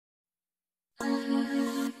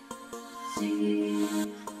see you.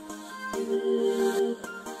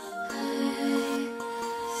 I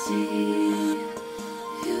see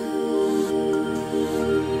you.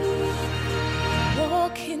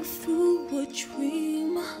 Walking through a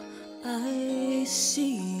dream, I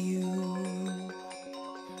see you.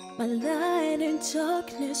 My light in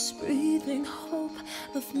darkness, breathing hope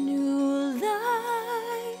of new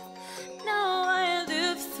life. Now I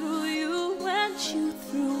live through you and you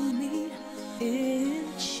through me,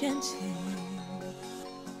 enchanting.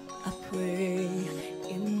 I pray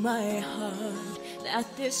in my heart that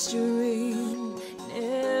this dream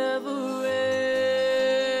never ends.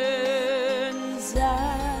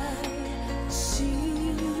 I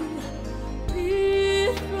see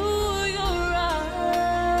me through your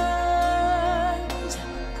eyes,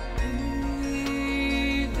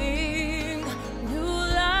 breathing new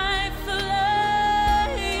life,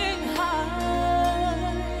 flying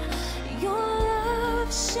high. Your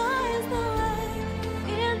love shines the way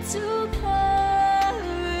into paradise.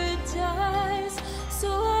 So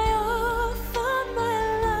I offer my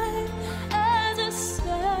life as a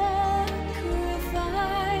sacrifice.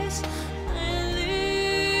 I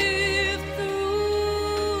live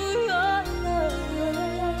through your love.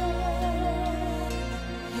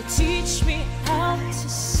 You teach me how to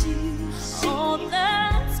see all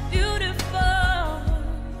that's beautiful.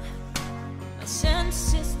 My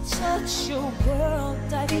senses touch your world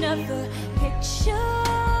I'd never pictured.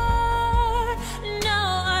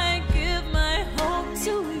 Now I give my hope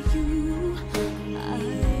to you.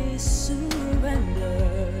 I surrender.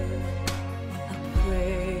 I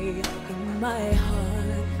pray in my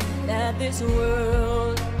heart that this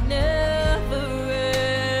world never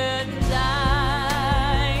ends.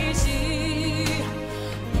 I see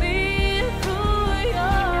me through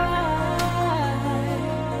your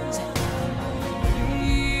eyes,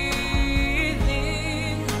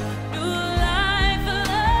 breathing new life,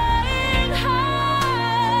 flying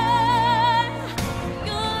high.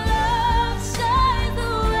 Your love shines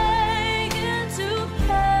the way into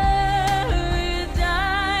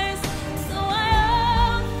paradise. So I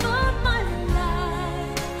offer my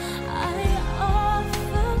life, I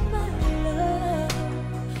offer my love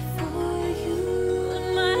for you. And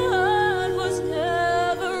my heart was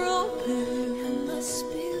never open, and my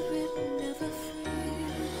spirit never free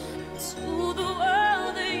to the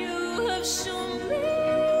world that you have shown me.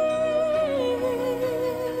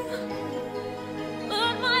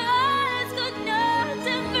 But my eyes could not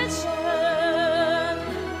envision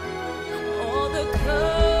all the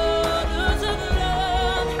colors of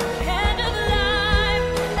love and of life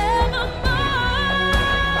evermore,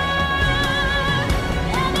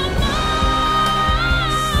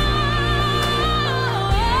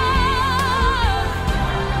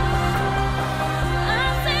 I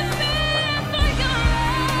see fear for your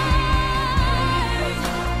eyes,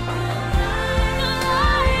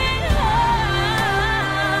 flying high.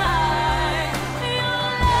 Your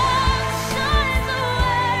love shines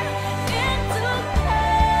away into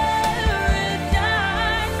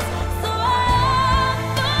paradise. So I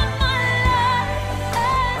offer my life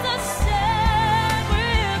as a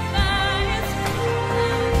sacrifice. I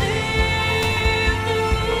live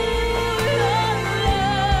through your love.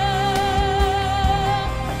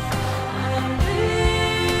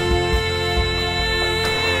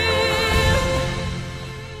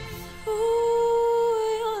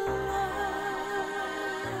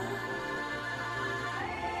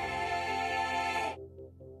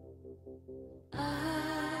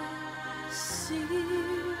 I see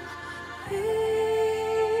you.